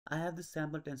I have this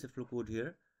sample TensorFlow code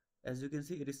here. As you can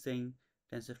see, it is saying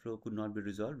TensorFlow could not be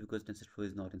resolved because TensorFlow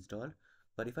is not installed.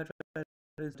 But if I try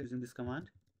using this command,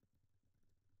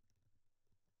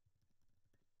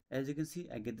 as you can see,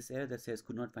 I get this error that says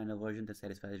could not find a version that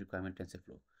satisfies the requirement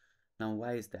TensorFlow. Now,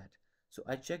 why is that? So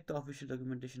I checked the official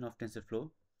documentation of TensorFlow,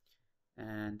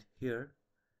 and here,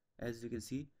 as you can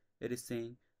see, it is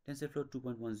saying TensorFlow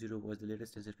 2.10 was the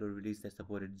latest TensorFlow release that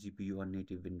supported GPU on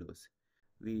native Windows.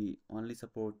 We only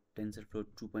support TensorFlow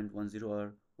 2.10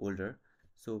 or older.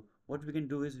 So what we can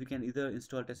do is we can either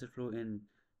install TensorFlow in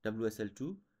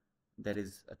WSL2, that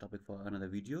is a topic for another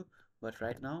video, but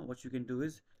right now what you can do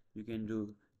is you can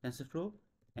do TensorFlow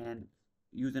and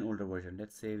use an older version.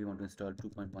 Let's say we want to install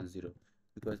 2.10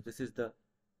 because this is the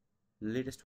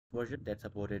latest version that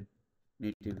supported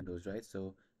native Windows, right?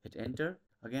 So hit enter.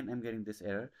 Again, I'm getting this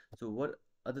error. So what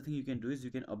other thing you can do is you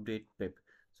can update pip.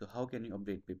 So how can you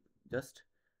update pip? Just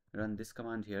run this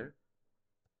command here.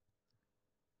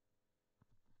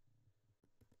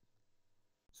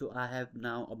 So I have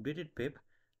now updated pip.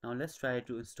 Now let's try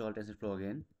to install TensorFlow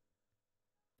again.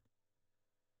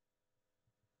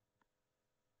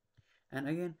 And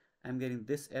again, I'm getting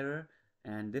this error,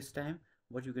 and this time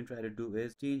what you can try to do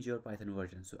is change your Python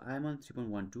version. So I'm on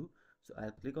 3.12, so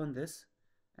I'll click on this,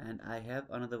 and I have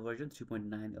another version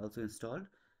 3.9 also installed,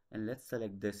 and let's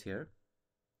select this here,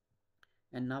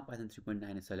 and now Python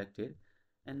 3.9 is selected.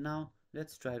 And now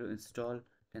let's try to install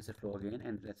TensorFlow again,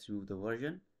 and let's remove the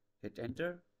version, hit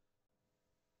enter,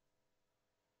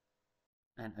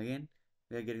 and again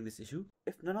we are getting this issue.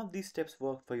 If none of these steps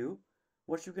work for you,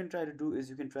 what you can try to do is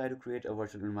you can try to create a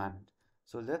virtual environment.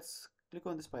 So let's click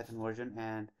on this Python version,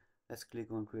 and let's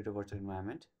click on create a virtual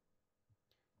environment,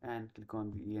 and click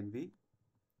on venv,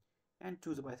 and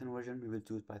choose a Python version. We will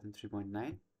choose Python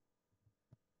 3.9,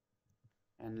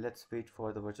 and let's wait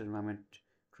for the virtual environment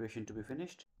creation to be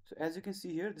finished. So as you can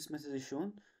see here, this message is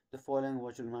shown, the following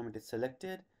virtual environment is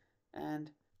selected,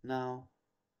 and now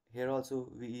here also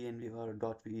venv or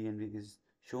 .venv is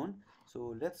shown.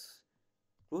 So let's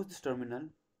close this terminal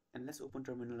and let's open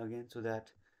terminal again so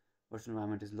that virtual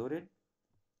environment is loaded.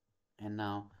 And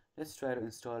now let's try to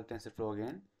install TensorFlow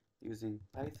again using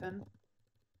Python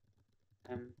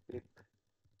mpip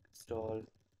install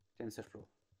TensorFlow.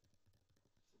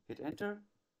 Hit enter,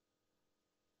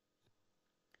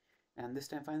 and this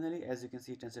time finally, as you can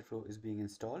see, TensorFlow is being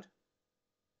installed.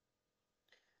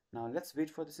 Now let's wait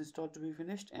for this install to be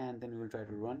finished, and then we will try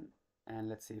to run, and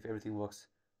let's see if everything works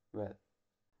well.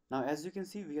 Now as you can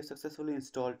see, we have successfully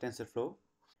installed TensorFlow,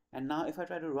 and now if I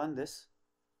try to run this,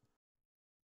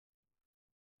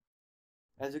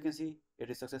 as you can see, it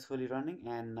is successfully running,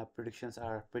 and predictions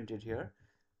are printed here,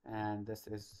 and this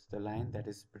is the line that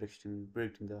is predicting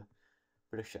the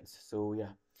predictions. So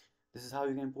yeah, this is how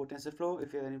you can import TensorFlow.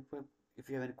 If you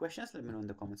have any questions, let me know in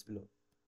the comments below.